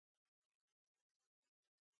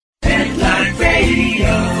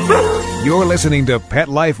You're listening to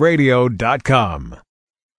PetLifeRadio.com.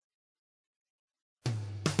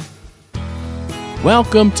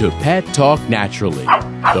 Welcome to Pet Talk Naturally,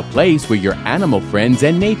 the place where your animal friends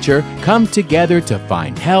and nature come together to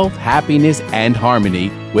find health, happiness, and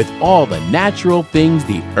harmony with all the natural things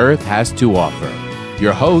the earth has to offer.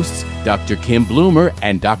 Your hosts, Dr. Kim Bloomer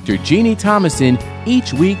and Dr. Jeannie Thomason,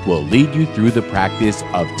 each week will lead you through the practice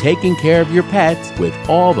of taking care of your pets with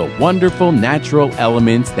all the wonderful natural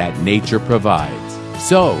elements that nature provides.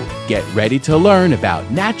 So, get ready to learn about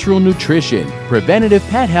natural nutrition, preventative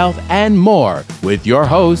pet health, and more with your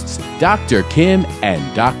hosts, Dr. Kim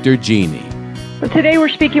and Dr. Jeannie. Well, today we're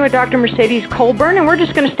speaking with Dr. Mercedes Colburn, and we're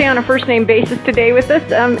just going to stay on a first-name basis today with us.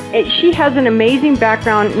 She has an amazing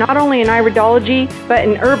background, not only in iridology, but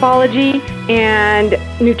in herbology and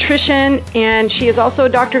nutrition, and she is also a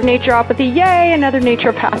doctor of naturopathy. Yay, another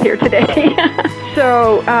naturopath here today.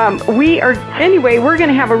 So we're going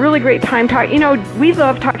to have a really great time talking. You know, we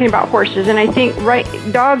love talking about horses, and I think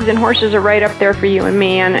dogs and horses are right up there for you and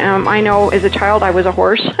me, and I know as a child I was a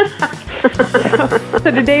horse.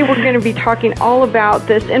 So today we're going to be talking all about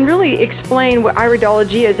this and really explain what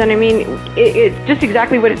iridology is. And I mean, it's just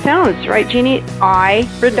exactly what it sounds, right, Jeannie?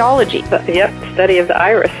 Iridology. Yep, study of the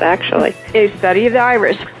iris, actually. A study of the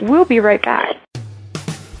iris. We'll be right back.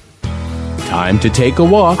 Time to take a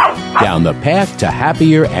walk down the path to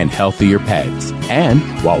happier and healthier pets. And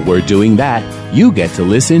while we're doing that, you get to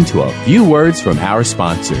listen to a few words from our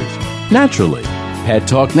sponsors. Naturally, Pet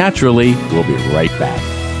Talk Naturally will be right back.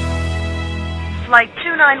 Flight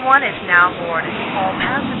 291 is now boarded. All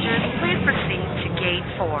passengers, please proceed to Gate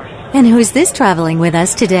 4. And who's this traveling with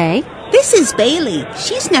us today? This is Bailey.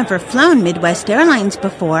 She's never flown Midwest Airlines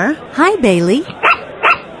before. Hi, Bailey.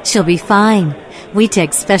 She'll be fine. We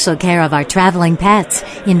take special care of our traveling pets.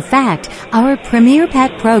 In fact, our Premier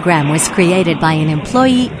Pet program was created by an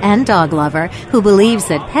employee and dog lover who believes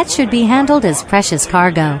that pets should be handled as precious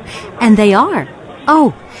cargo. And they are.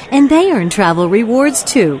 Oh, and they earn travel rewards,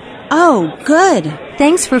 too. Oh, good.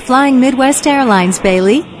 Thanks for flying Midwest Airlines,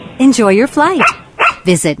 Bailey. Enjoy your flight.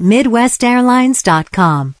 Visit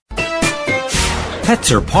MidwestAirlines.com.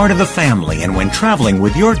 Pets are part of the family, and when traveling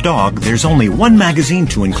with your dog, there's only one magazine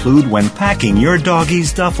to include when packing your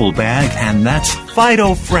doggy's duffel bag, and that's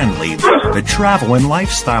Fido Friendly, the travel and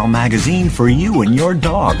lifestyle magazine for you and your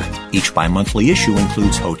dog. Each bi-monthly issue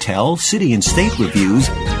includes hotel, city, and state reviews,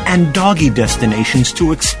 and doggy destinations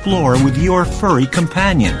to explore with your furry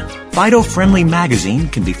companion. Fido Friendly magazine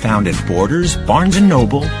can be found at Borders, Barnes &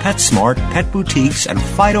 Noble, PetSmart, Pet Boutiques, and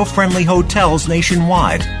Fido Friendly hotels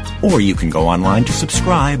nationwide. Or you can go online to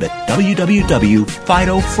subscribe at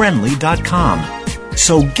www.fidofriendly.com.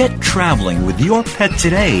 So get traveling with your pet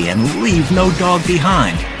today and leave no dog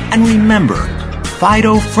behind. And remember,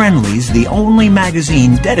 Fido Friendly's the only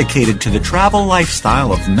magazine dedicated to the travel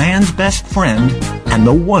lifestyle of man's best friend, and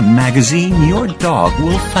the one magazine your dog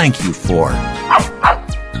will thank you for.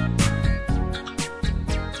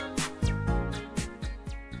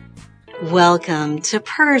 Welcome to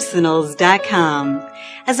Personals.com.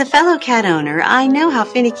 As a fellow cat owner, I know how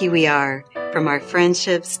finicky we are. From our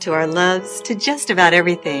friendships to our loves to just about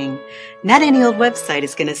everything. Not any old website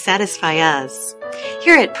is going to satisfy us.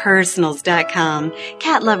 Here at Personals.com,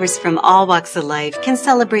 cat lovers from all walks of life can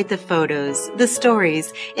celebrate the photos, the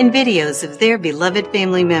stories, and videos of their beloved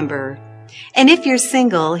family member. And if you're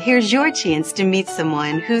single, here's your chance to meet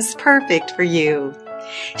someone who's perfect for you.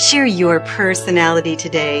 Share your personality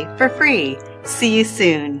today for free. See you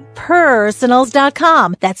soon.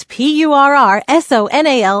 Personals.com. That's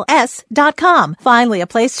Personals.com. Finally, a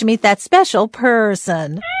place to meet that special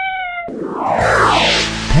person.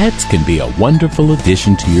 Pets can be a wonderful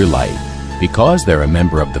addition to your life. Because they're a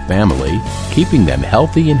member of the family, keeping them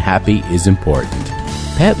healthy and happy is important.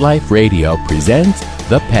 Pet Life Radio presents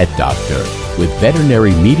The Pet Doctor with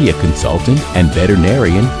veterinary media consultant and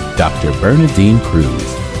veterinarian Dr. Bernadine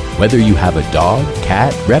Cruz. Whether you have a dog,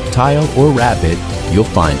 cat, reptile, or rabbit, you'll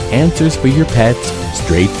find answers for your pets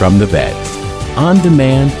straight from the vets. On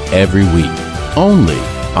demand every week, only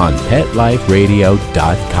on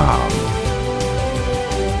PetLifeRadio.com.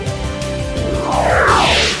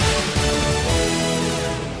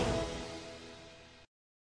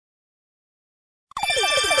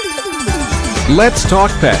 Let's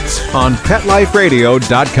Talk Pets on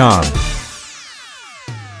PetLifeRadio.com.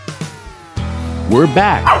 We're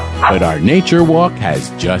back, but our nature walk has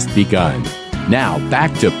just begun. Now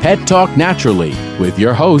back to Pet Talk Naturally with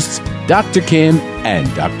your hosts, Dr. Kim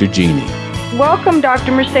and Dr. Jeannie. Welcome,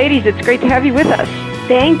 Dr. Mercedes. It's great to have you with us.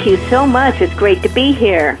 Thank you so much. It's great to be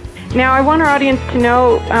here. Now, I want our audience to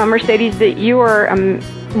know, Mercedes, that you are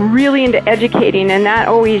really into educating, and that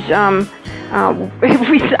always,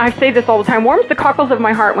 I say this all the time, warms the cockles of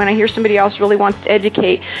my heart when I hear somebody else really wants to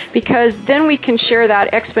educate, because then we can share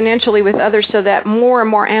that exponentially with others so that more and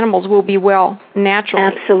more animals will be well naturally.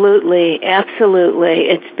 Absolutely, absolutely.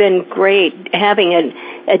 It's been great having an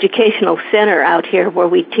educational center out here where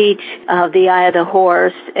we teach the eye of the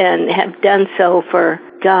horse, and have done so for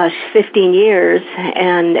 15 years,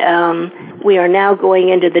 and we are now going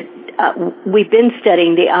into we've been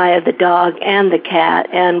studying the eye of the dog and the cat,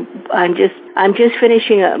 and I'm just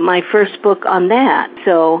finishing my first book on that.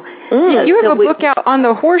 So you have a book out on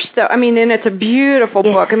the horse, though. I mean, and it's a beautiful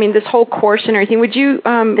book. I mean, this whole course and everything. Would you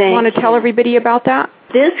want to tell everybody about that?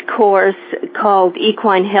 This course, called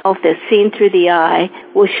Equine Health as Seen Through the Eye,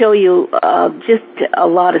 will show you just a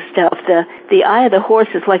lot of stuff. The eye of the horse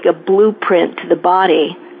is like a blueprint to the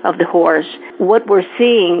body of the horse. What we're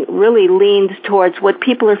seeing really leans towards what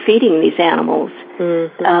people are feeding these animals,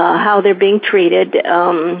 how they're being treated.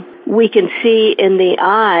 We can see in the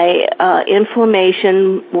eye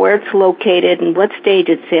inflammation, where it's located and what stage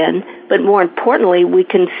it's in, but more importantly, we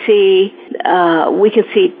can see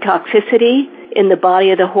toxicity in the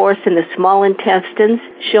body of the horse in the small intestines,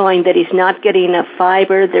 showing that he's not getting enough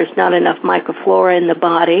fiber, there's not enough microflora in the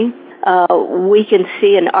body. We can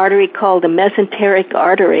see an artery called the mesenteric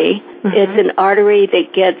artery. Mm-hmm. It's an artery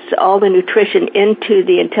that gets all the nutrition into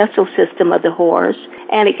the intestinal system of the horse,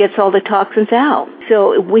 and it gets all the toxins out.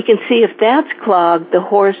 So we can see if that's clogged, the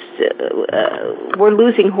horse, we're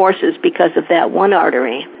losing horses because of that one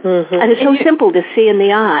artery. Mm-hmm. And it's so simple to see in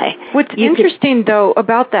the eye. What's interesting, though,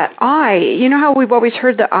 about that eye, you know how we've always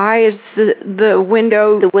heard the eye is the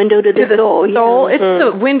window... The window to the soul. Yeah. It's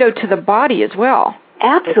the window to the body as well.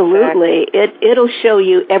 Absolutely. It'll show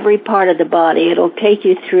you every part of the body. It'll take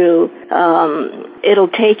you through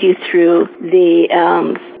the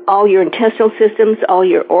all your intestinal systems, all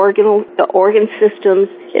your organ systems.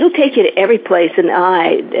 It'll take you to every place in the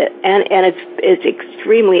eye, and it's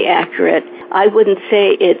extremely accurate. I wouldn't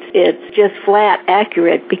say it's just flat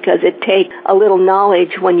accurate, because it takes a little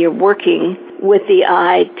knowledge when you're working with the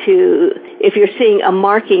eye if you're seeing a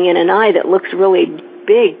marking in an eye that looks really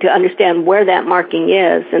big, to understand where that marking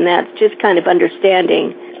is, and that's just kind of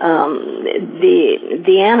understanding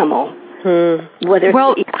the animal.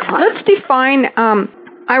 Let's define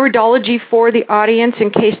iridology for the audience in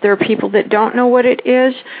case there are people that don't know what it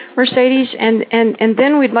is, Mercedes, and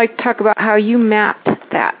then we'd like to talk about how you map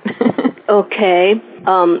that. Okay.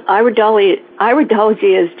 Iridology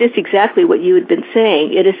is just exactly what you had been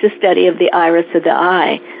saying. It is the study of the iris of the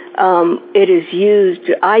eye. I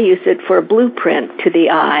use it for a blueprint to the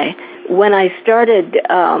eye. When I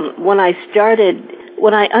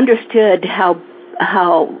understood how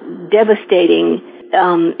devastating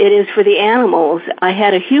it is for the animals, I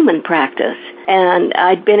had a human practice, and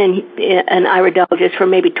I'd been an iridologist for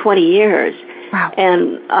maybe 20 years. Wow.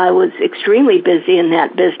 And I was extremely busy in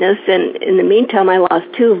that business, and in the meantime, I lost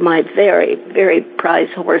two of my very, very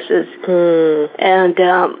prized horses. And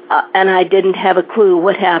I didn't have a clue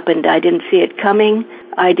what happened. I didn't see it coming.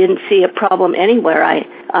 I didn't see a problem anywhere.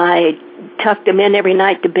 I tucked them in every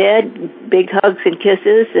night to bed, big hugs and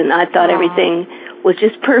kisses, and I thought everything was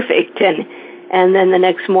just perfect. And then the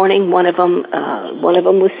next morning, one of them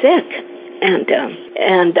was sick, and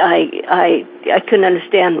I couldn't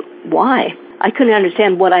understand why. I couldn't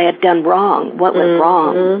understand what I had done wrong. What went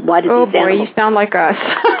wrong? Why did these animals... boy, you sound like us.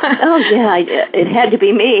 Oh, yeah, it had to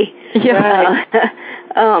be me. Yeah.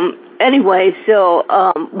 Anyway, so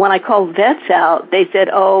when I called vets out, they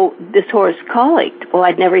said, "Oh, this horse colicked." Well,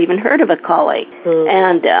 I'd never even heard of a colic.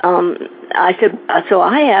 And I said, so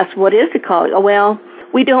I asked, "What is a colic?" "Oh, well,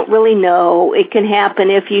 we don't really know. It can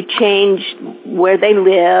happen if you change where they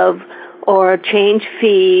live, or change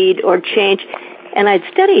feed, or change..." And I'd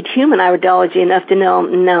studied human iridology enough to know,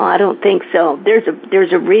 no, I don't think so.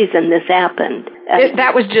 There's a reason this happened.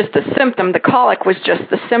 That was just a symptom. The colic was just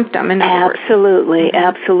the symptom. Absolutely,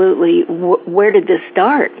 absolutely. Where did this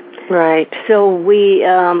start? Right. So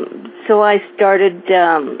I started.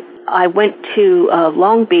 I went to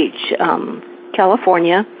Long Beach,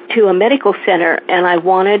 California, to a medical center, and I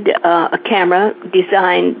wanted a camera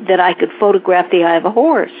designed that I could photograph the eye of a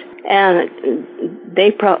horse. And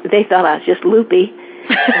they thought I was just loopy.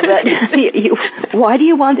 But why do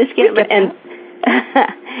you want this camera? And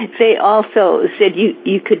they also said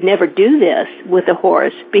you could never do this with a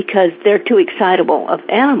horse because they're too excitable of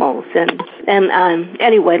animals. And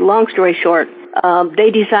anyway, long story short,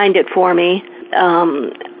 they designed it for me.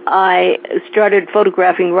 I started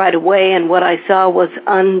photographing right away, and what I saw was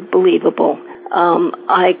unbelievable.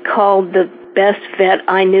 I called the best vet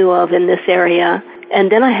I knew of in this area,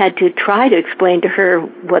 And then I had to try to explain to her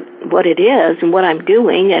what it is and what I'm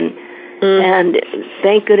doing, and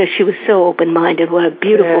thank goodness she was so open-minded. What a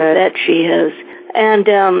beautiful vet she is. And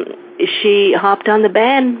she hopped on the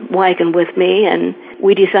bandwagon with me, and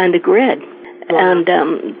we designed the grid. And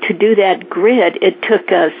to do that grid, it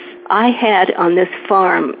took us, I had on this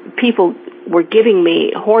farm, people were giving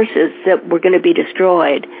me horses that were going to be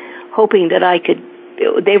destroyed, hoping that I could,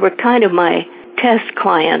 they were kind of my test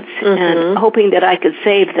clients, and hoping that I could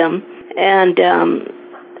save them.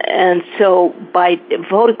 And so by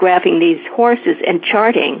photographing these horses and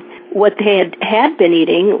charting what they had been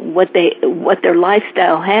eating, what their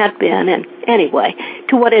lifestyle had been, and anyway,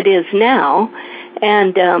 to what it is now,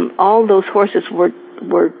 and all those horses were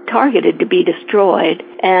targeted to be destroyed.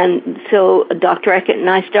 And so Dr. Eckert and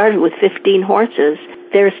I started with 15 horses.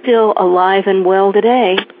 They're still alive and well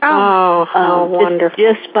today. Oh, how wonderful.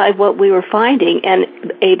 Just by what we were finding and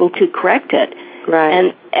able to correct it. Right.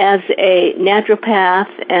 And as a naturopath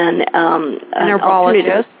and an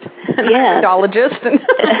herbologist, yes,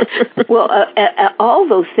 well, all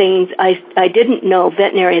those things, I didn't know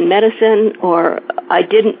veterinarian medicine, or I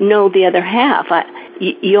didn't know the other half.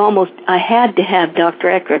 I had to have Dr.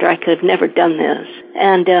 Eckert, or I could have never done this.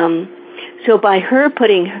 And so by her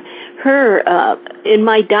putting her in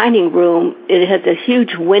my dining room, it has a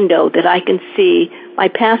huge window that I can see my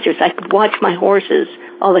pastures. I could watch my horses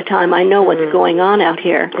all the time. I know what's going on out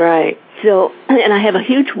here. Right. So, and I have a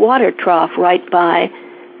huge water trough right by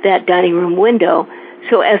that dining room window.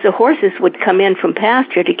 So as the horses would come in from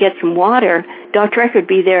pasture to get some water, Dr. Eckert would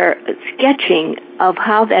be there sketching of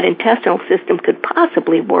how that intestinal system could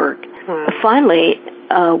possibly work. Finally,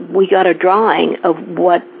 we got a drawing of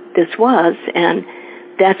what this was, and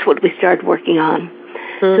that's what we started working on.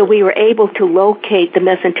 So we were able to locate the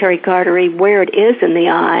mesenteric artery where it is in the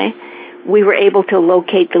eye. We were able to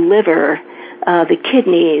locate the liver, the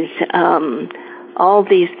kidneys, all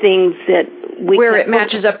these things that we... Where it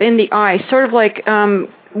matches up in the eye, sort of like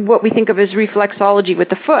what we think of as reflexology with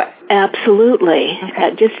the foot. Absolutely.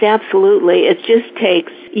 Just absolutely. It just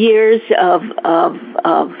takes years of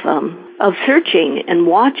searching and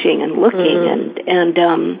watching and looking,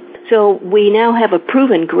 and so we now have a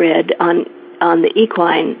proven grid on the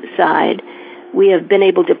equine side. We have been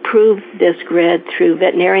able to prove this grid through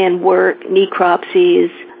veterinarian work, necropsies,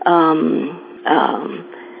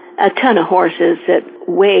 a ton of horses that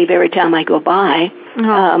wave every time I go by.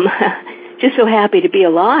 Just so happy to be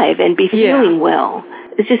alive and be feeling well.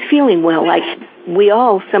 It's just feeling well. Like we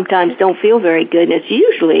all sometimes don't feel very good, and it's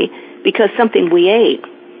usually because something we ate.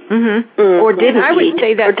 Or didn't I would eat.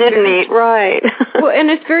 say that or didn't eat, right. Well, and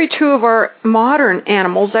it's very true of our modern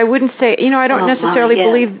animals. I wouldn't say, I don't necessarily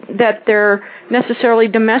believe that they're necessarily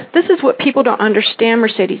domestic. This is what people don't understand,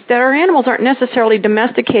 Mercedes, that our animals aren't necessarily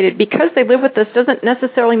domesticated. Because they live with us doesn't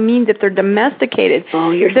necessarily mean that they're domesticated.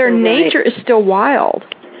 Oh, you're Their so nature right. is still wild.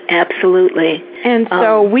 Absolutely. And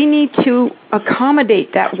so we need to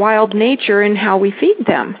accommodate that wild nature in how we feed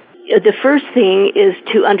them. The first thing is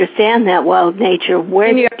to understand that wild nature.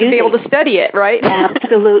 And you have to be able to study it, right?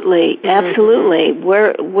 Absolutely, absolutely.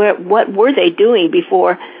 What were they doing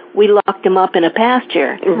before we locked them up in a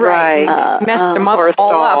pasture? Right. Messed them up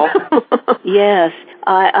all up. Yes.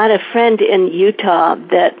 I had a friend in Utah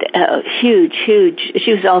that huge.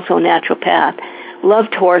 She was also a naturopath.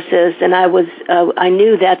 Loved horses, and I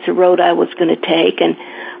knew that's a road I was going to take. And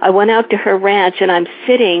I went out to her ranch, and I'm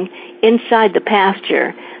sitting inside the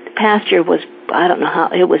pasture. The pasture was, I don't know how,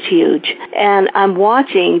 it was huge. And I'm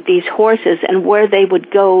watching these horses and where they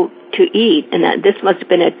would go to eat. And this must have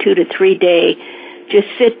been a 2 to 3 day just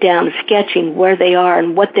sit down sketching where they are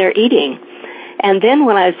and what they're eating. And then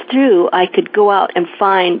when I was through, I could go out and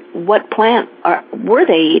find what plant were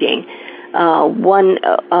they eating.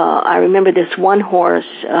 I remember this one horse,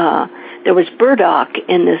 there was burdock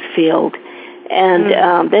in this field,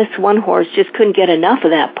 and this one horse just couldn't get enough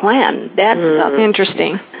of that plant. That's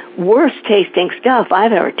interesting. Worst tasting stuff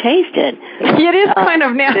I've ever tasted. It is kind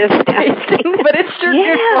of nasty tasting, but it's sure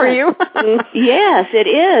good for you. Yes, it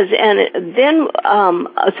is. And then,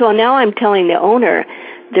 so now I'm telling the owner,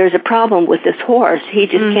 there's a problem with this horse. He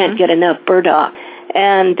just can't get enough burdock.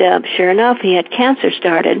 And sure enough, he had cancer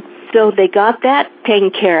started. So they got that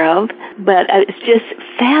taken care of, but it's just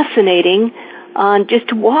fascinating just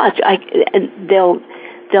to watch.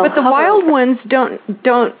 But the wild ones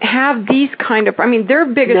don't have these kind of. I mean, their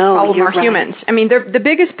biggest problem are humans. I mean, the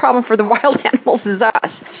biggest problem for the wild animals is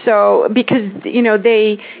us. So because they know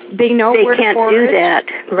they where to forage. Do that.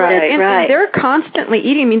 Right. And they're constantly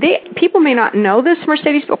eating. I mean, people may not know this,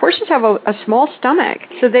 Mercedes, but horses have a small stomach,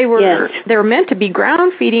 so they were meant to be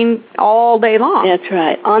ground feeding all day long. That's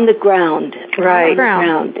right, on the ground. right,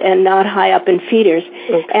 ground, and not high up in feeders.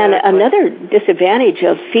 Exactly. And another disadvantage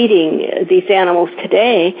of feeding these animals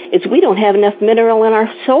today is we don't have enough mineral in our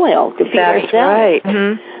soil to feed ourselves. Right.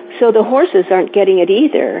 Mm-hmm. So the horses aren't getting it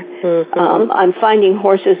either. Mm-hmm. I'm finding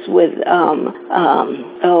horses with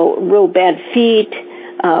real bad feet,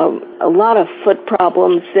 a lot of foot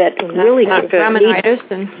problems that really laminitis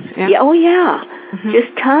and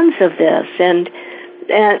just tons of this, and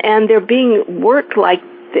they're being worked like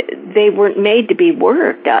they weren't made to be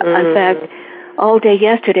worked. In fact, all day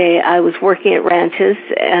yesterday I was working at ranches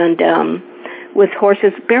and with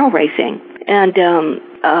horses barrel racing, and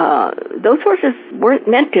those horses weren't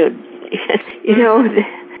meant to.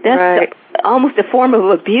 That's almost a form of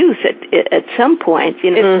abuse at some point.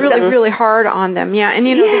 It's really hard on them. Yeah, and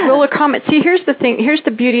they will accommodate. See, here's the thing. Here's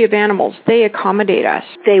the beauty of animals. They accommodate us.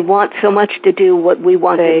 They want so much to do what we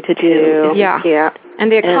want them to do. Yeah.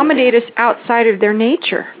 And they accommodate us outside of their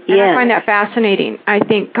nature. And I find that fascinating. I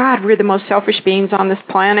think, God, we're the most selfish beings on this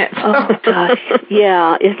planet. Oh, gosh.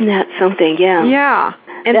 Yeah, isn't that something? Yeah. Yeah.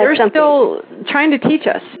 And they're still trying to teach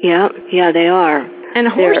us. Yeah, they are. And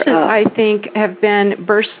horses, I think, have been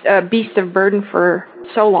beasts of burden for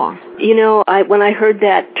so long. When I heard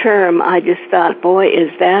that term, I just thought, boy, is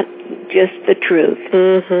that just the truth.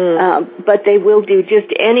 Mm-hmm. But they will do just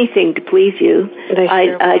anything to please you.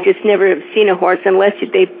 I just never have seen a horse unless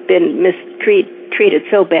they've been mistreated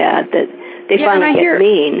so bad that they finally get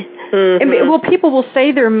mean. Mm-hmm. Well, people will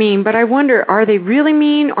say they're mean, but I wonder, are they really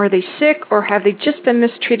mean? Are they sick? Or have they just been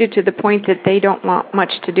mistreated to the point that they don't want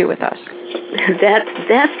much to do with us?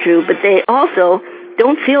 That's true, but they also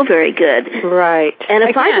don't feel very good. Right. And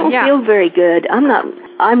if I don't feel very good, I'm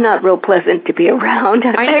not real pleasant to be around.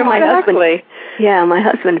 I know, my husband. Yeah, my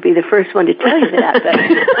husband would be the first one to tell you that.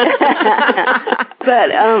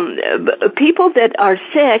 But people that are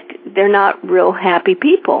sick, they're not real happy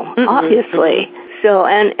people, obviously. So,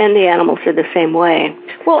 and the animals are the same way.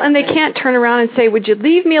 Well, and they can't turn around and say, "Would you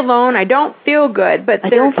leave me alone? I don't feel good." But I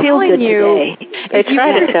don't feel good today. They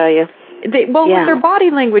try to tell you. With their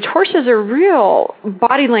body language, horses are real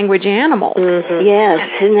body language animals. Mm-hmm. Yes,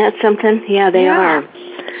 isn't that something? Yeah, they are.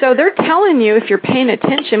 So they're telling you if you're paying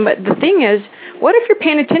attention, but the thing is, what if you're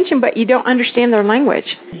paying attention but you don't understand their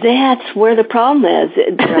language? That's where the problem is.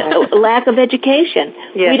 Lack of education.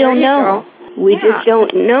 Yeah, we don't know. We just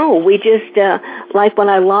don't know. We just, like when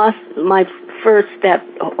I lost my that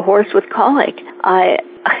horse with colic, I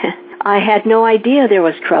had no idea there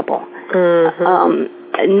was trouble. Mm-hmm.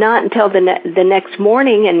 Not until the next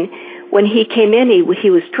morning, and when he came in, he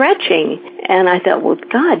was stretching, and I thought, well,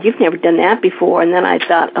 God, you've never done that before. And then I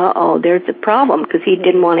thought, there's a problem, because he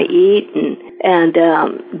didn't want to eat, and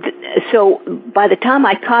so by the time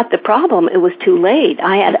I caught the problem, it was too late.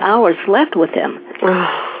 I had hours left with him.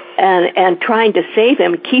 And trying to save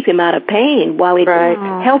him, keep him out of pain while he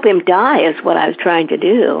help him die is what I was trying to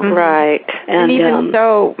do. Mm-hmm. Right. And even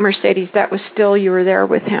though, Mercedes, that was still, you were there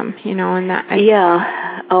with him, and that.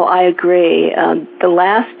 I agree. The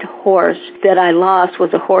last horse that I lost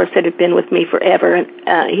was a horse that had been with me forever.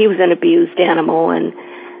 He was an abused animal, and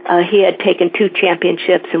he had taken 2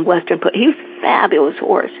 championships in Western. He was a fabulous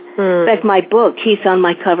horse. In fact, my book, he's on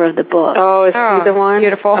my cover of the book. Oh, is he the one?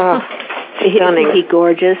 Beautiful. Isn't he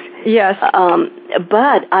gorgeous? Yes.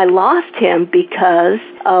 But I lost him because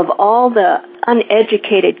of all the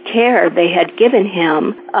uneducated care they had given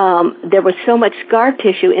him. There was so much scar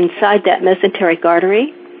tissue inside that mesenteric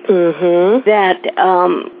artery that,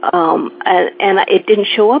 and it didn't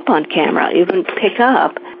show up on camera, even pick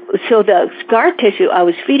up. So the scar tissue, I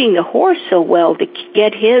was feeding the horse so well to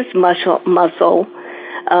get his muscle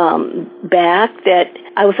back that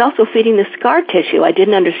I was also feeding the scar tissue. I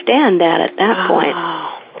didn't understand that at that point.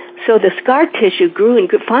 So the scar tissue grew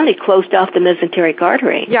and finally closed off the mesenteric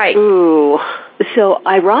artery. Yikes. Ooh. So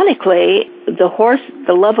ironically, the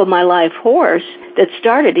love of my life horse that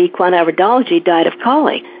started equine iridology died of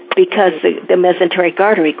colic because the mesenteric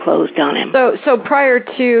artery closed on him. So prior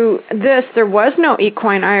to this, there was no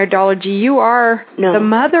equine iridology. You are the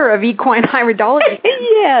mother of equine iridology.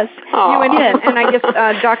 Yes. And I guess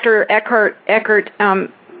Dr. Eckert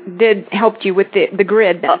helped you with the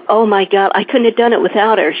grid. Oh my God, I couldn't have done it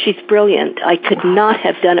without her. She's brilliant. I could not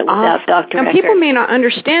have done it without Dr. And Eckert. people may not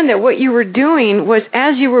understand that what you were doing was,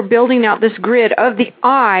 as you were building out this grid of the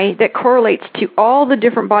eye that correlates to all the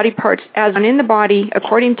different body parts as in the body,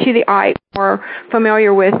 according to the eye, or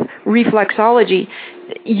familiar with reflexology,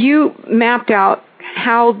 you mapped out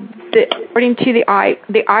how, according to the eye,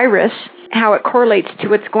 the iris, how it correlates to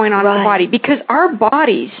what's going on in the body. Because our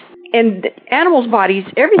bodies in animals' bodies,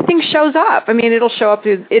 everything shows up. I mean, it'll show up.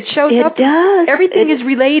 It shows up. It does. Everything is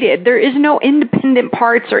related. There is no independent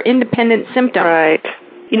parts or independent symptoms. Right.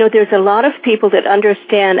 You know, there's a lot of people that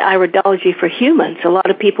understand iridology for humans. A lot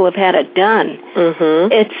of people have had it done.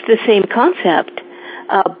 Mm-hmm. It's the same concept.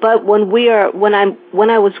 But when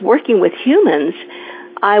I was working with humans,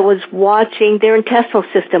 I was watching their intestinal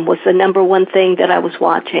system was the number one thing that I was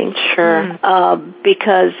watching. Sure.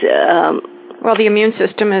 Because well, the immune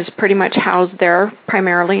system is pretty much housed there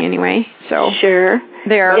primarily anyway. So sure.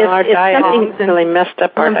 Our diet really messed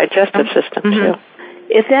up our digestive system too.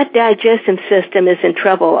 If that digestive system is in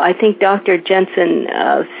trouble, I think Dr. Jensen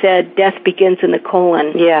said death begins in the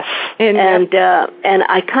colon. Yes. And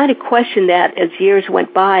I kind of questioned that as years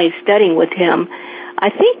went by studying with him. I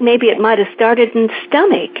think maybe it might have started in the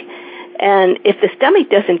stomach. And if the stomach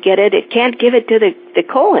doesn't get it, it can't give it to the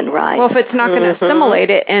colon, right? Well, if it's not going to assimilate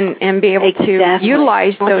it and be able to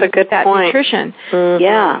utilize that nutrition. Mm-hmm.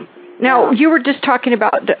 Yeah. Now, you were just talking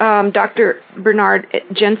about Dr. Bernard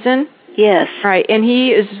Jensen. Yes. Right, and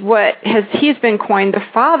he's been coined the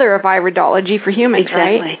father of iridology for humans,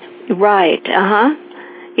 right? Right,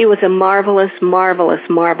 He was a marvelous, marvelous,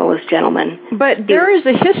 marvelous gentleman. But there is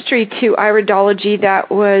a history to iridology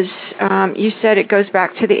that was, you said it goes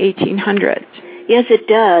back to the 1800s. Yes, it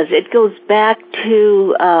does. It goes back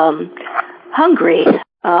to Hungary.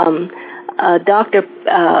 Dr.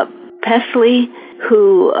 Pesley,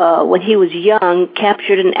 who, when he was young,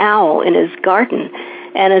 captured an owl in his garden.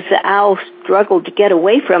 And as the owl struggled to get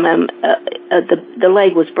away from him, the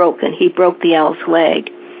leg was broken. He broke the owl's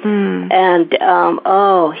leg. And,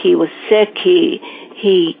 he was sick.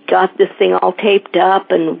 He got this thing all taped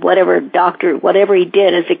up and whatever he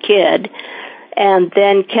did as a kid, and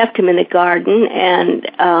then kept him in the garden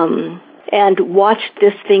and watched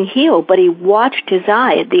this thing heal. But he watched his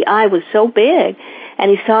eye. The eye was so big,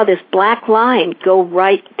 and he saw this black line go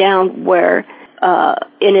right down where,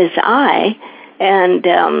 in his eye. And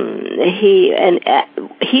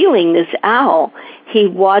healing this owl, he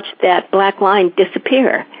watched that black line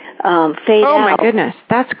disappear, fade out. Oh my goodness,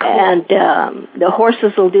 that's cool. And the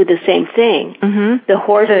horses will do the same thing. Mm-hmm. The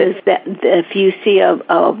horses, if you see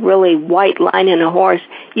a really white line in a horse,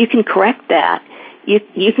 you can correct that.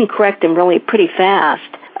 You can correct them really pretty fast.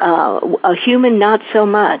 A human, not so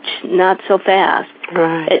much, not so fast.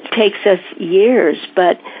 Right. It takes us years,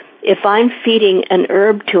 but if I'm feeding an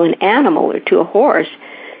herb to an animal or to a horse,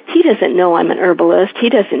 he doesn't know I'm an herbalist. He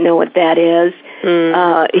doesn't know what that is.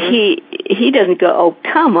 Mm-hmm. He doesn't go, oh,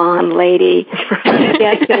 come on, lady.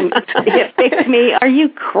 That's going to fix me. Are you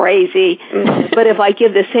crazy? Mm-hmm. But if I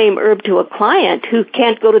give the same herb to a client who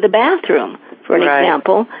can't go to the bathroom, for an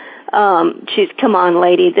example, she's, come on,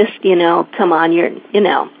 lady, this, come on,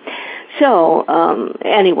 So,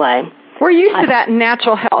 anyway. We're used to that in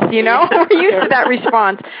natural health, We're used to that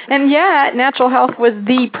response. And yet, natural health was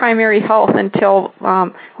the primary health until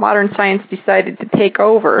modern science decided to take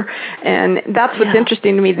over. And that's what's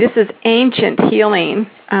interesting to me. This is ancient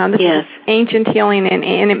healing. This is ancient healing,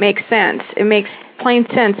 and it makes sense. It makes plain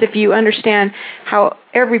sense if you understand how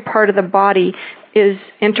every part of the body is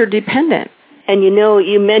interdependent. And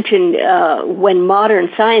you mentioned when modern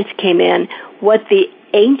science came in, what the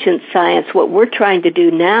ancient science, what we're trying to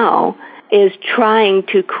do now, is trying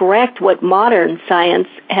to correct what modern science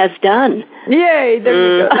has done. Yay, there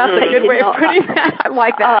you go. That's a good way of putting that. I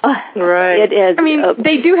like that. Right. It is. I mean,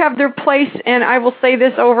 they do have their place, and I will say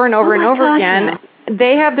this over and over and over again. Yeah.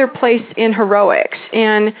 They have their place in heroics,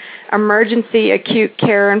 in emergency acute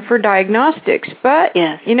care, and for diagnostics. But,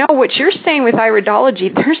 what you're saying with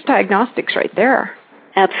iridology, there's diagnostics right there.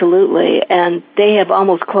 Absolutely. And they have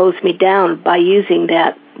almost closed me down by using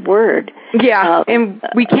that word. Yeah, and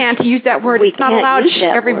we can't use that word. It's not allowed.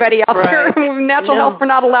 Everybody out there in natural health, we're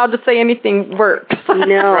not allowed to say anything works.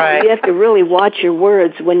 No, you have to really watch your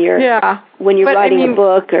words when you're writing a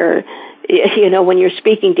book or when you're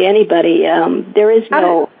speaking to anybody. There's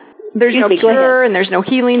no cure and there's no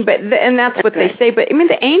healing, and that's what they say. But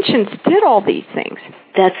the ancients did all these things.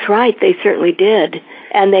 That's right, they certainly did.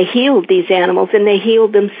 And they healed these animals, and they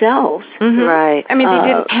healed themselves. Mm-hmm. Right. They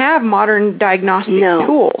didn't have modern diagnostic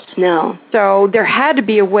tools. No. So there had to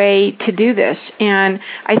be a way to do this. And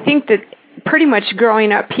I think that pretty much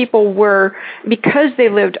growing up, people were, because they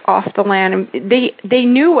lived off the land, they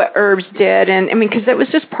knew what herbs did, and because that was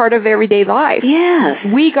just part of everyday life. Yes.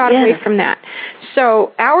 We got away from that.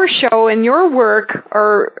 So our show and your work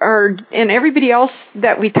and everybody else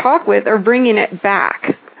that we talk with are bringing it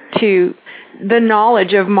back to the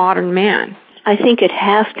knowledge of modern man. I think it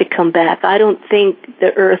has to come back. I don't think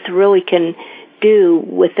the earth really can do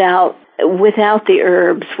without without the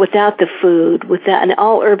herbs, without the food, and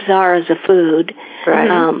all herbs are as a food,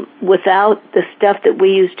 right. Without the stuff that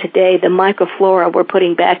we use today, the microflora we're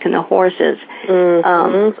putting back in the horses.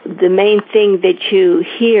 Mm-hmm. The main thing that you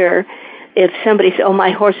hear, if somebody says, "Oh,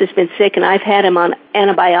 my horse has been sick and I've had him on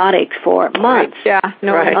antibiotics for months." Yeah,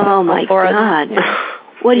 no. Right. Oh my God.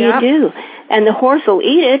 What do Yep. you do? And the horse will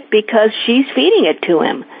eat it because she's feeding it to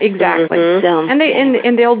him. Exactly. Mm-hmm. So, And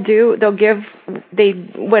they'll give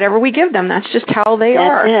whatever we give them. That's just how they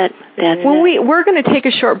are. That's it. We're going to take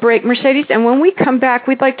a short break, Mercedes, and when we come back,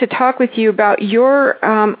 we'd like to talk with you about your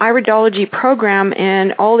iridology program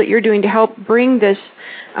and all that you're doing to help bring this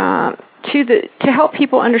to help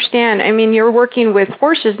people understand. I mean, you're working with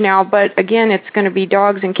horses now, but again, it's going to be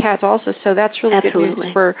dogs and cats also. So that's really good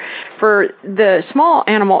news for the small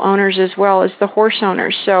animal owners as well as the horse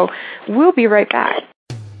owners. So we'll be right back.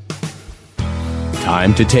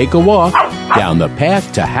 Time to take a walk down the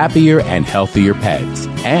path to happier and healthier pets.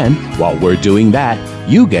 And while we're doing that,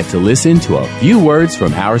 you get to listen to a few words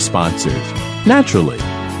from our sponsors. Naturally.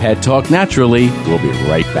 Pet Talk Naturally. We'll be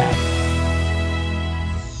right back.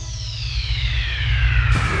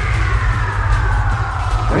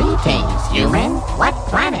 Greetings, human. What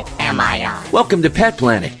planet am I on? Welcome to Pet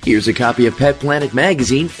Planet. Here's a copy of Pet Planet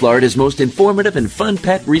Magazine, Florida's most informative and fun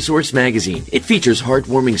pet resource magazine. It features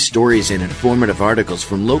heartwarming stories and informative articles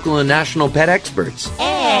from local and national pet experts.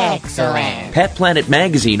 Excellent. Pet Planet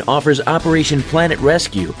Magazine offers Operation Planet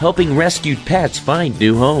Rescue, helping rescued pets find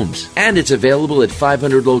new homes. And it's available at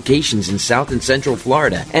 500 locations in South and Central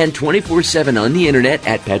Florida and 24/7 on the internet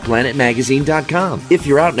at petplanetmagazine.com. If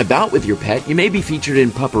you're out and about with your pet, you may be featured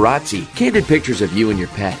in Paparazzi, candid pictures of you and your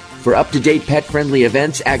pet. For up-to-date pet-friendly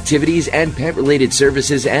events, activities, and pet-related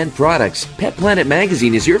services and products, Pet Planet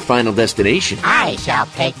Magazine is your final destination. I shall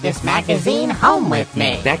take this magazine home with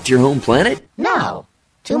me. Back to your home planet? No,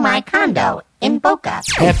 to my condo in Boca.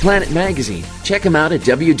 Pet Planet Magazine. Check them out at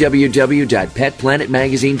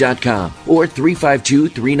www.petplanetmagazine.com or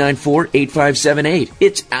 352-394-8578.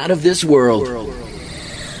 It's out of this world.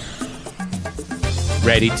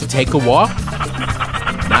 Ready to take a walk?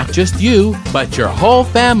 Not just you, but your whole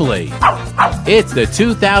family. It's the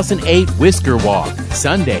 2008 Whisker Walk,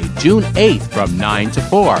 Sunday, June 8th from 9 to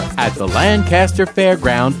 4 at the Lancaster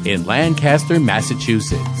Fairground in Lancaster,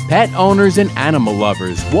 Massachusetts. Pet owners and animal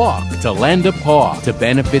lovers walk to lend a paw to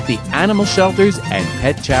benefit the animal shelters and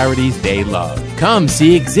pet charities they love. Come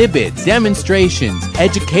see exhibits, demonstrations,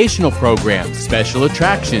 educational programs, special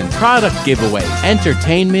attractions, product giveaways,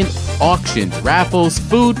 entertainment, auctions, raffles,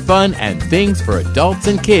 food, fun, and things for adults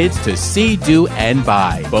and kids to see, do, and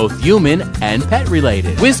buy, both human and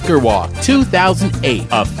pet-related. Whisker Walk 2008,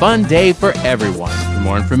 a fun day for everyone. For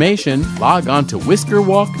more information, log on to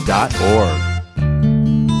whiskerwalk.org.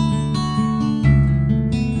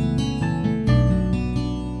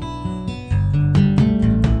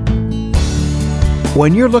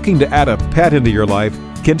 When you're looking to add a pet into your life,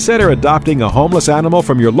 consider adopting a homeless animal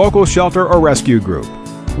from your local shelter or rescue group.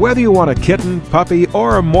 Whether you want a kitten, puppy,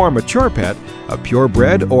 or a more mature pet, a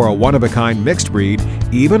purebred or a one-of-a-kind mixed breed,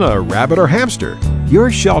 even a rabbit or hamster, your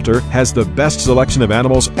shelter has the best selection of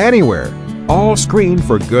animals anywhere, all screened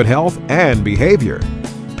for good health and behavior.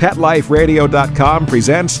 PetLifeRadio.com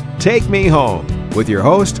presents Take Me Home with your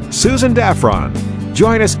host, Susan Daffron.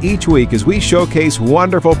 Join us each week as we showcase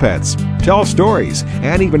wonderful pets, tell stories,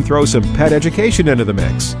 and even throw some pet education into the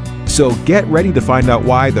mix. So get ready to find out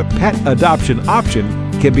why the pet adoption option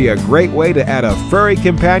can be a great way to add a furry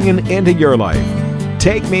companion into your life.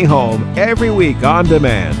 Take Me Home every week on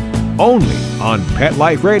demand, only on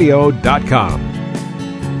PetLifeRadio.com.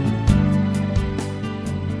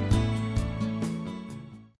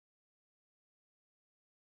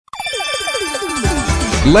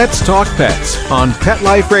 Let's Talk Pets on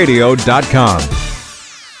PetLifeRadio.com.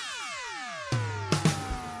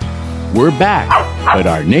 We're back, but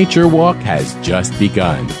our nature walk has just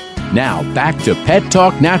begun. Now back to Pet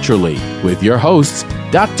Talk Naturally with your hosts,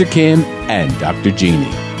 Dr. Kim and Dr. Jeannie.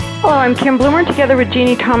 Hello, I'm Kim Bloomer together with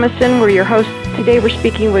Jeannie Thomason. We're your hosts. Today we're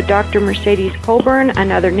speaking with Dr. Mercedes Colburn,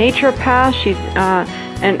 another naturopath. She's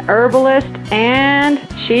an herbalist, and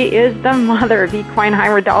she is the mother of equine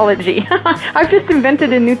iridology. I've just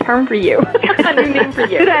invented a new term for you, a new name for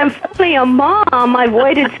you. I'm finally a mom. I've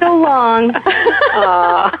waited so long.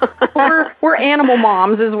 We're animal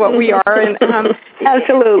moms is what we are. And,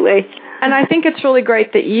 absolutely. And I think it's really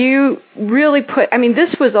great that you really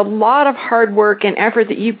this was a lot of hard work and effort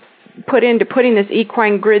that you put into putting this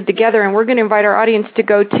equine grid together, and we're going to invite our audience to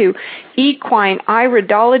go to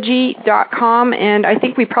equineiridology.com, and I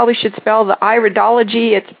think we probably should spell the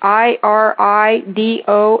iridology. It's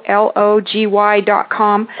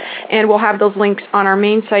iridology.com, and we'll have those links on our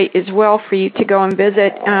main site as well for you to go and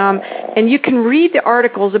visit. And you can read the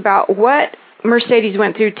articles about what Mercedes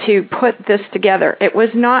went through to put this together. It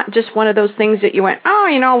was not just one of those things that you went,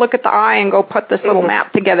 look at the eye and go put this little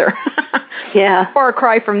map together. Yeah. Far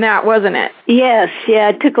cry from that, wasn't it? Yes, yeah.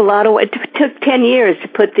 It took it took 10 years to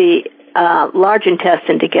put the large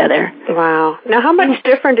intestine together. Wow. Now, how much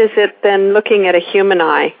different is it than looking at a human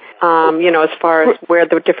eye? As far as where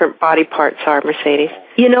the different body parts are, Mercedes?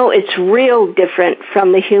 It's real different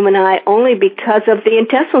from the human eye only because of the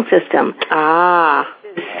intestinal system. Ah.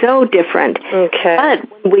 So different. Okay. But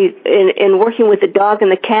in working with the dog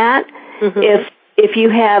and the cat, if you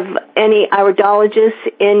have any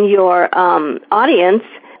iridologists in your audience,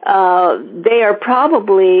 they are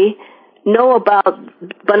probably know about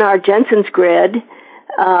Bernard Jensen's grid.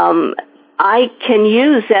 I can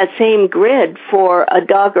use that same grid for a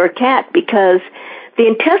dog or a cat because the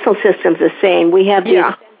intestinal system's the same. We have the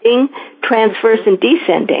ascending, transverse, and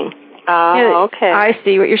descending. Oh, okay. I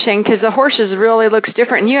see what you're saying, because the horses really looks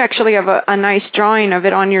different, and you actually have a nice drawing of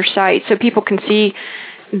it on your site so people can see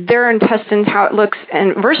their intestines, how it looks,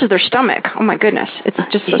 and versus their stomach. Oh, my goodness. It's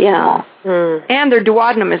just so small. And their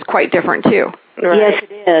duodenum is quite different, too. Right. Yes,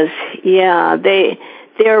 it is. Yeah,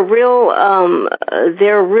 they're real,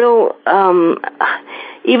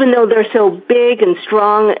 even though they're so big and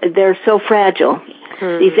strong, they're so fragile.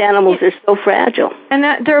 These animals are so fragile. And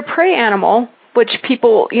that they're a prey animal, which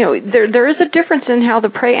people, there is a difference in how the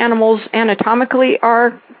prey animals anatomically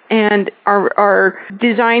are and are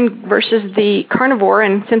designed versus the carnivore.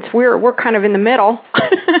 And since we're kind of in the middle,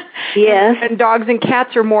 yes, and dogs and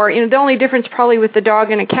cats are more, the only difference probably with the dog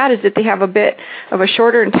and a cat is that they have a bit of a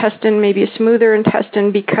shorter intestine, maybe a smoother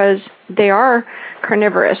intestine because they are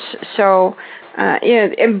carnivorous. So,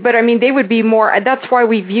 but I mean, they would be more, that's why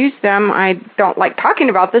we've used them. I don't like talking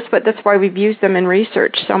about this, but that's why we've used them in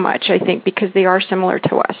research so much, I think, because they are similar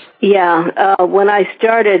to us. Yeah, when I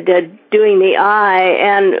started doing the eye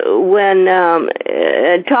and when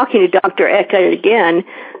talking to Dr. Eckert again,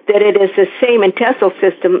 that it is the same intestinal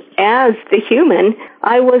system as the human,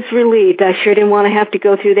 I was relieved. I sure didn't want to have to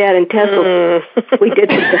go through that intestinal. We did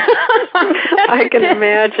that. I can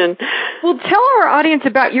imagine. Well, tell our audience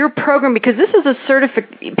about your program, because this is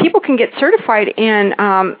people can get certified in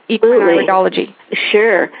equine iridology.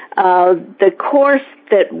 Sure. The course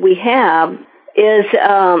that we have is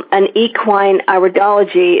an equine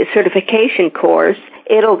iridology certification course.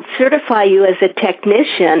 It'll certify you as a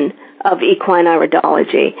technician of equine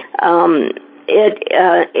iridology.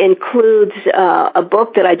 It includes a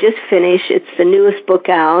book that I just finished. It's the newest book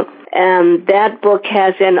out, and that book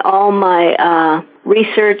has in all my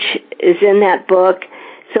research is in that book.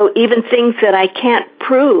 So even things that I can't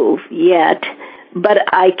prove yet, but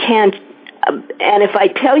I can't, and if I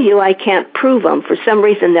tell you I can't prove them, for some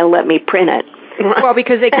reason they'll let me print it. Well,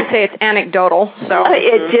 because they can say it's anecdotal. So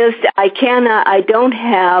I don't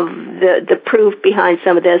have the proof behind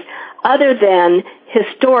some of this, other than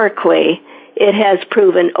historically it has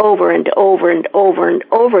proven over and over and over and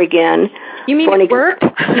over again. You mean it worked?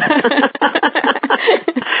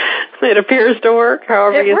 It appears to work,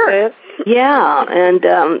 however you say it. Yeah, and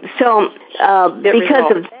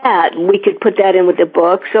because of that, we could put that in with the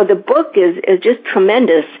book. So the book is just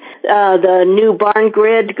tremendous. The new barn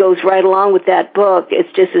grid goes right along with that book.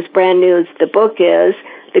 It's just as brand new as the book is.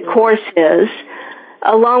 The course is.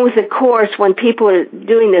 Along with the course, when people are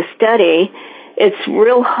doing this study, it's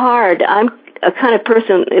real hard. I'm a kind of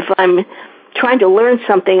person, if I'm trying to learn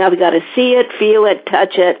something, I've got to see it, feel it,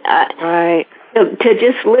 touch it. Right. To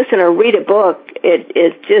just listen or read a book,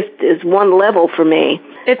 it just is one level for me.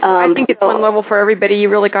 I think it's one level for everybody. You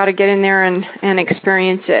really got to get in there and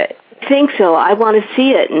experience it. I think so. I want to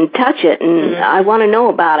see it and touch it, and I want to know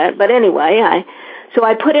about it. But anyway, so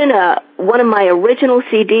I put in one of my original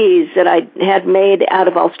CDs that I had made out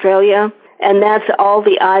of Australia, and that's all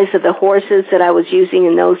the eyes of the horses that I was using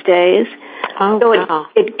in those days. Oh, so wow.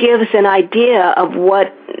 it gives an idea of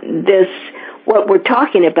what we're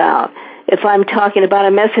talking about. If I'm talking about a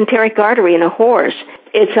mesenteric artery in a horse,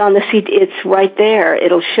 it's on the CD, it's right there.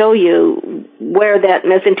 It'll show you where that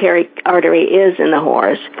mesenteric artery is in the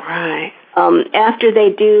horse. Right. After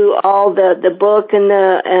they do all the book and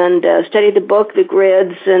study the book, the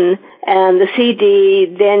grids and the CD,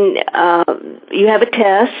 then you have a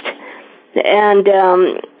test, and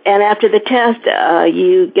And after the test,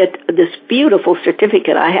 you get this beautiful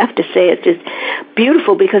certificate. I have to say it's just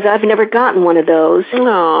beautiful because I've never gotten one of those.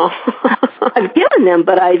 No. I've given them,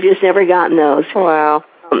 but I've just never gotten those. Wow.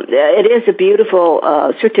 It is a beautiful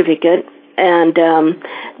certificate, and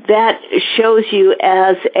that shows you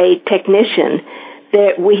as a technician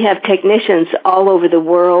that we have technicians all over the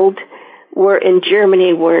world. We're in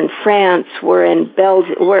Germany, we're in France, we're in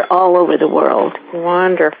Belgium, we're all over the world.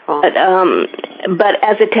 Wonderful. But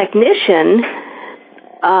as a technician,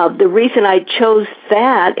 the reason I chose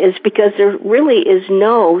that is because there really is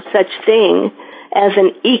no such thing as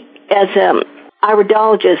an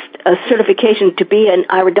iridologist, a certification to be an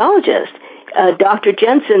iridologist. Dr.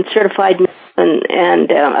 Jensen certified me, and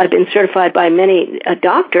I've been certified by many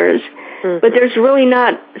doctors, but there's really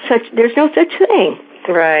there's no such thing.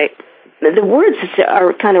 Right. The words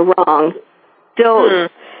are kind of wrong. So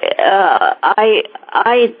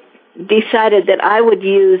I decided that I would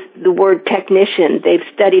use the word technician. They've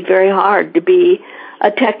studied very hard to be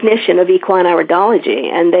a technician of equine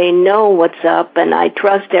iridology, and they know what's up, and I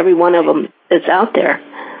trust every one of them that's out there.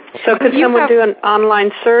 So could someone do an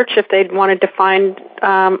online search if they wanted to find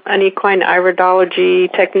an equine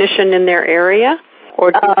iridology technician in their area?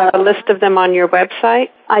 Or do you have a list of them on your website?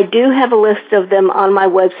 I do have a list of them on my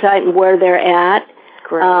website and where they're at.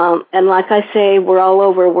 Great. And like I say, we're all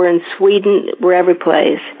over. We're in Sweden. We're every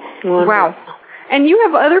place. Wow. And you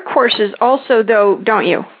have other courses also, though, don't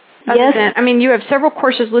you? Yes. You have several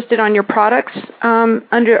courses listed on your products on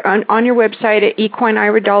your website at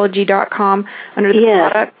equineiridology.com under the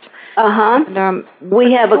product. And,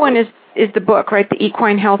 we have one is the book, right? The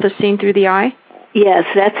Equine Health is Seen Through the Eye? Yes,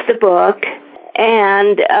 that's the book.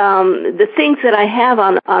 And the things that I have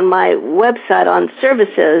on my website on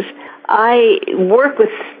services, I work with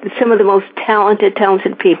some of the most talented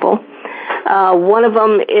people. One of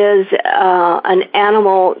them is an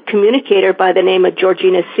animal communicator by the name of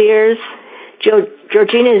Georgina Sears.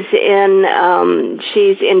 Georgina's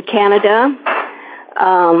she's in Canada.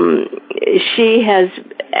 She has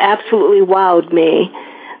absolutely wowed me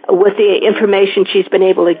with the information she's been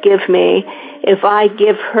able to give me. If I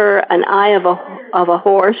give her an eye of a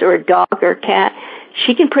horse or a dog or a cat,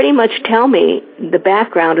 she can pretty much tell me the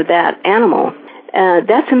background of that animal.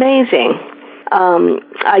 That's amazing.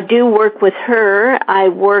 I do work with her. I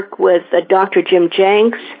work with Dr. Jim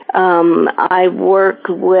Jenks. I work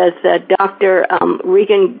with Dr.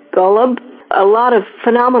 Regan Golub. A lot of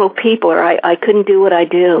phenomenal people, or I couldn't do what I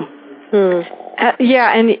do.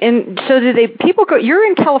 And so do people go, you're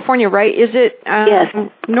in California, right? Is it yes.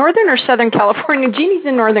 Northern or Southern California? Jeannie's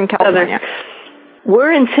in Northern California.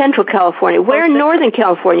 We're in Central California. Where in Northern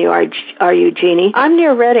California are you, Jeannie? I'm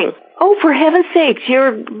near Redding. Oh, for heaven's sakes,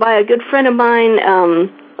 you're by a good friend of mine.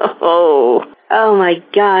 Oh my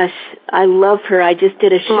gosh, I love her. I just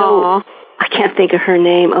did a show. Aww. I can't think of her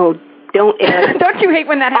name. Oh, don't you hate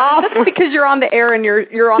when that happens? That's because you're on the air and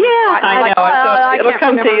you're on the spot. I know. It'll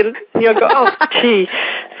come to you. You'll go, oh, gee,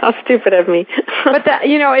 how stupid of me. But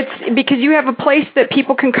it's because you have a place that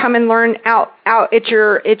people can come and learn out at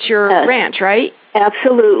your ranch, right?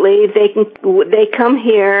 Absolutely. They come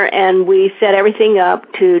here and we set everything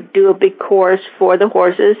up to do a big course for the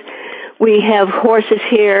horses. We have horses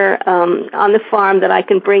here on the farm that I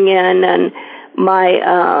can bring in, and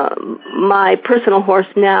my personal horse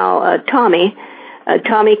now, Tommy.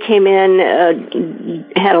 Tommy came in,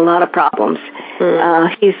 had a lot of problems.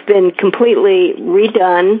 He's been completely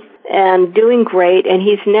redone and doing great, and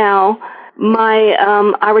he's now my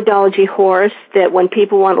iridology horse that when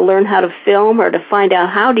people want to learn how to film or to find out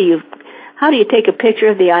how do you take a picture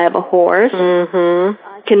of the eye of a horse,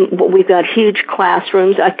 we've got huge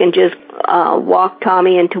classrooms. I can just walk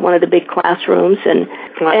Tommy into one of the big classrooms, and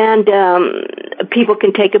people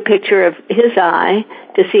can take a picture of his eye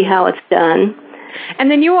to see how it's done.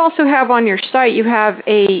 And then you also have on your site, you have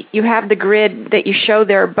the grid that you show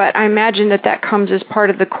there, but I imagine that comes as part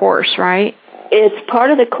of the course, right? It's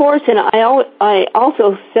part of the course, and I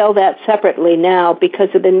also sell that separately now because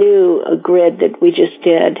of the new grid that we just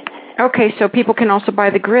did. Okay, so people can also buy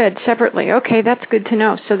the grid separately. Okay, that's good to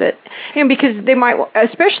know. So that, because they might,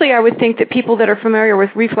 especially I would think that people that are familiar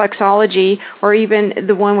with reflexology or even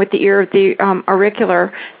the one with the ear, the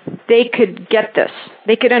auricular, they could get this.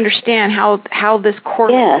 They could understand how this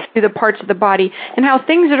correlates to the parts of the body and how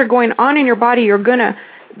things that are going on in your body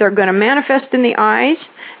They're going to manifest in the eyes.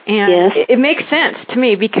 And yes. it makes sense to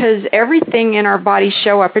me because everything in our bodies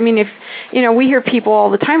show up. I mean, if, we hear people all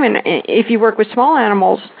the time, and if you work with small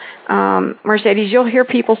animals, Mercedes, you'll hear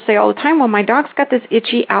people say all the time, well, my dog's got this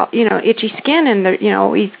itchy skin and,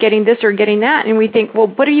 he's getting this or getting that. And we think, well,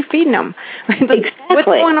 what are you feeding him? Exactly. What's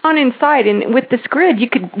going on inside? And with this grid, you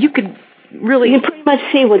could really... You can pretty much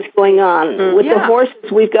see what's going on. With the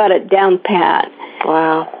horses, we've got it down pat.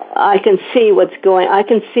 Wow. I can see what's going. I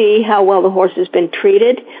can see how well the horse has been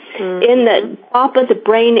treated. In the top of the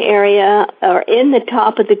brain area or in the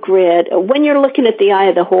top of the grid. When you're looking at the eye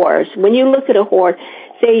of the horse, when you look at a horse,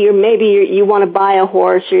 say you want to buy a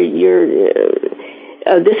horse or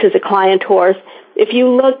this is a client horse. If you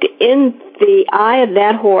look in the eye of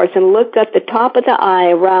that horse and look at the top of the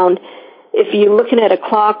eye around, if you're looking at a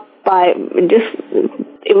clock by just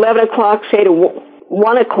 11 o'clock, say to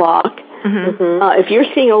 1 o'clock, if you're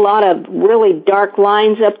seeing a lot of really dark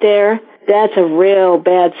lines up there, that's a real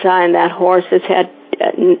bad sign that horse has had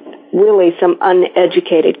really some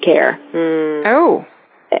uneducated care. Oh.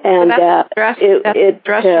 And that's stress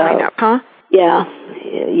showing up, huh? Yeah.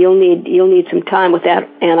 You'll need some time with that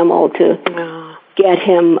animal to get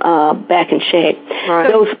him back in shape.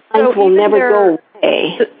 Right. Those lines will never go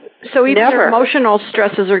away. So even their emotional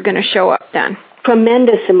stresses are going to show up then?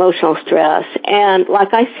 Tremendous emotional stress. And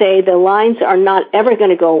like I say, the lines are not ever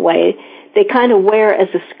going to go away. They kind of wear as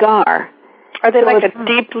a scar. Are they like a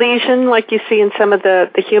deep lesion like you see in some of the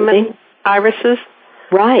human irises?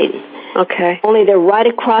 Right. Okay. Only they're right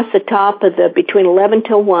across the top of between 11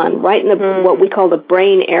 to 1, right in the what we call the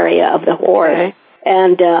brain area of the horse. Okay.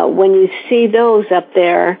 And when you see those up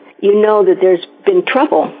there, you know that there's been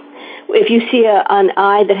trouble. If you see an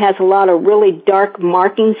eye that has a lot of really dark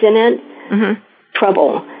markings in it,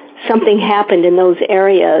 trouble. Something happened in those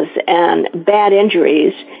areas and bad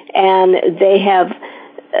injuries, and they have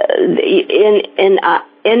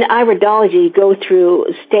in iridology you go through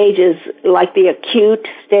stages like the acute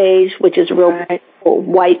stage, which is a real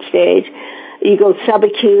white stage. You go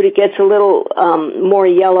subacute, it gets a little more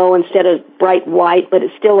yellow instead of bright white, but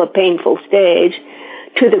it's still a painful stage.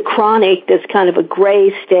 To the chronic, that's kind of a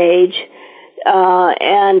gray stage.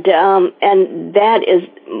 And that is,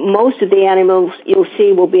 most of the animals you'll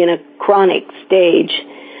see will be in a chronic stage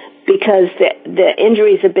because the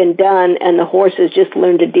injuries have been done and the horse has just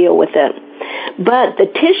learned to deal with it. But the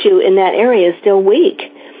tissue in that area is still weak.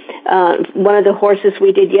 One of the horses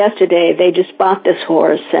we did yesterday, they just bought this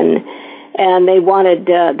horse and they wanted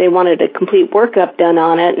a complete workup done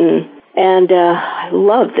on it and I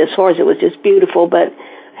loved this horse. It was just beautiful, but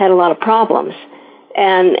had a lot of problems.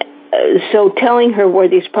 And so telling her where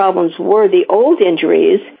these problems were, the old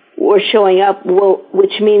injuries were showing up,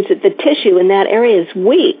 which means that the tissue in that area is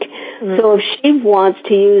weak. So if she wants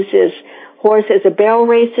to use this horse as a barrel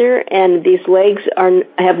racer and these legs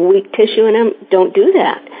have weak tissue in them, don't do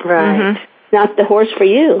that. Right. Not the horse for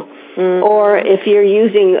you. Or if you're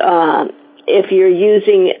using,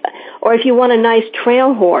 or if you want a nice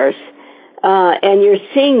trail horse, and you're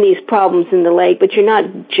seeing these problems in the leg, but you're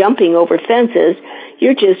not jumping over fences.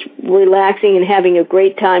 You're just relaxing and having a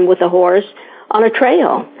great time with a horse on a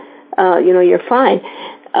trail. You're fine.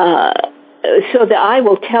 So the eye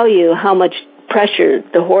will tell you how much pressure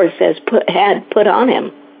the horse had put on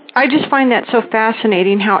him. I just find that so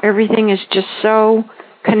fascinating how everything is just so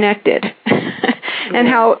connected. And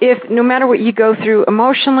how no matter what you go through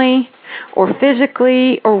emotionally or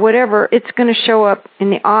physically or whatever, it's going to show up in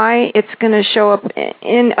the eye. It's going to show up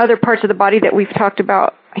in other parts of the body that we've talked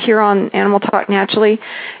about here on Animal Talk Naturally.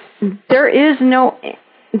 There is no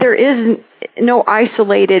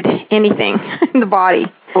isolated anything in the body.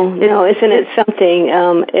 Oh no, isn't it something?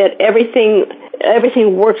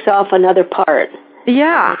 Everything works off another part.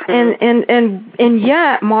 Yeah, and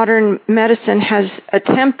yet modern medicine has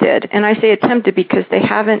attempted, and I say attempted because they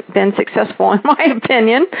haven't been successful in my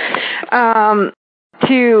opinion,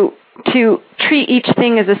 to treat each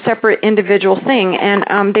thing as a separate individual thing,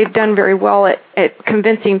 and they've done very well at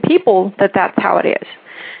convincing people that that's how it is.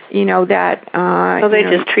 So they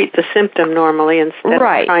just treat the symptom normally instead of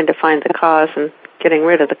trying to find the cause and getting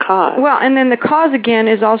rid of the cause. Well, and then the cause again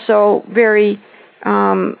is also very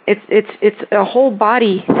it's a whole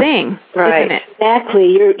body thing, isn't it?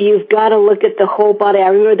 Exactly. You've got to look at the whole body. I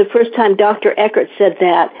remember the first time Dr. Eckert said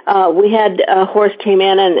that. We had a horse came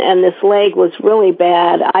in and this leg was really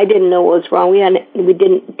bad. I didn't know what was wrong. We hadn't we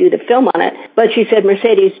didn't do the film on it. But she said,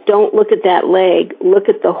 Mercedes, don't look at that leg. Look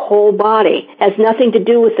at the whole body. Has nothing to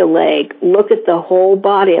do with the leg. Look at the whole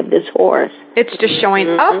body of this horse. It's just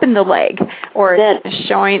showing up in the leg, or it's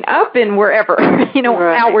showing up in wherever,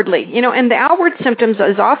 outwardly. And the outward symptoms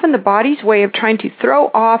is often the body's way of trying to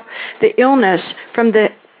throw off the illness from the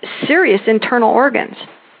serious internal organs.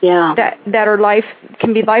 Yeah. That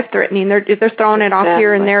can be life-threatening. They're throwing it off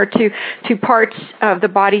here and there to parts of the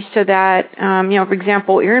body so that, for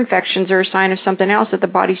example, ear infections are a sign of something else that the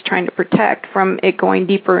body's trying to protect from it going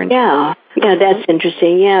deeper. Yeah, that's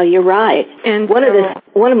interesting. Yeah, you're right. And one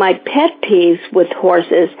of my pet peeves with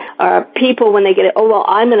horses are people when they get it,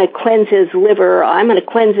 I'm going to cleanse his liver, or I'm going to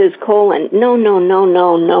cleanse his colon. No.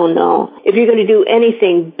 If you're going to do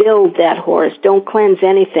anything, build that horse. Don't cleanse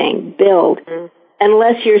anything. Build.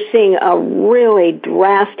 Unless you're seeing a really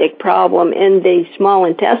drastic problem in the small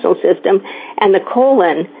intestinal system and the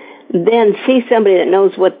colon, then see somebody that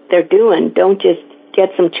knows what they're doing. Don't just get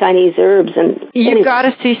some Chinese herbs. You've got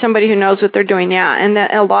to see somebody who knows what they're doing, and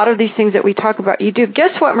that a lot of these things that we talk about, you do.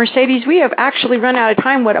 Guess what, Mercedes? We have actually run out of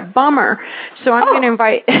time. What a bummer. So I'm going to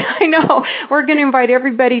invite, we're going to invite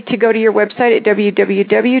everybody to go to your website at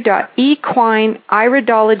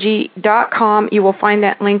www.equineiridology.com. You will find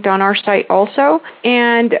that linked on our site also.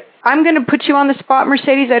 And I'm going to put you on the spot,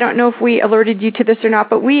 Mercedes. I don't know if we alerted you to this or not,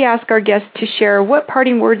 but we ask our guests to share what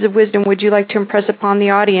parting words of wisdom would you like to impress upon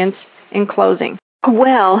the audience in closing?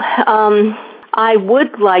 Well, I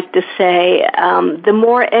would like to say the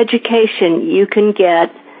more education you can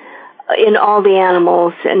get in all the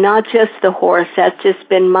animals, and not just the horse. That's just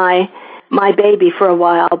been my baby for a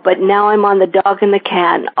while, but now I'm on the dog and the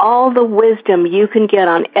cat. And all the wisdom you can get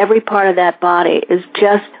on every part of that body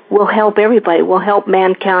will help everybody, will help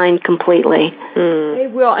mankind completely.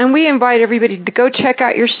 It will, and we invite everybody to go check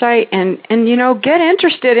out your site and get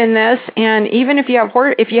interested in this. And even if you have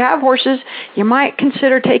horses, you might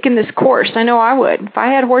consider taking this course. I know I would if I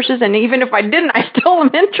had horses, and even if I didn't, I still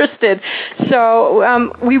am interested.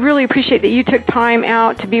 So we really appreciate that you took time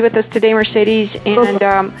out to be with us today, Mercedes. And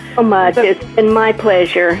so much. It's been my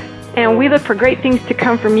pleasure. And we look for great things to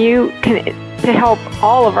come from you to help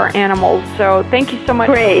all of our animals. So thank you so much.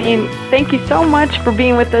 Great. Thank you so much for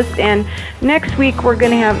being with us. And next week we're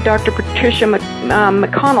going to have Dr. Patricia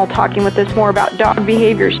McConnell talking with us more about dog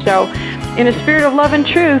behavior. So in a spirit of love and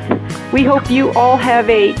truth, we hope you all have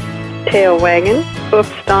a tail wagging, hoof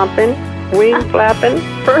stomping, wing flapping,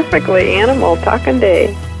 perfectly animal talking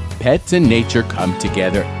day. Pets and nature come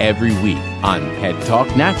together every week on Pet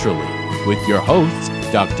Talk Naturally with your hosts,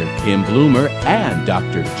 Dr. Kim Bloomer and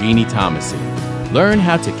Dr. Jeannie Thomason. Learn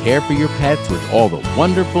how to care for your pets with all the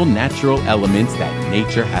wonderful natural elements that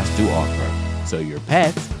nature has to offer, so your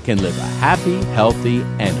pets can live a happy, healthy,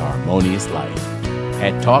 and harmonious life.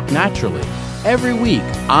 Pet Talk Naturally, every week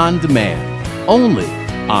on demand, only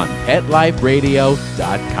on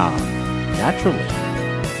PetLifeRadio.com. Naturally.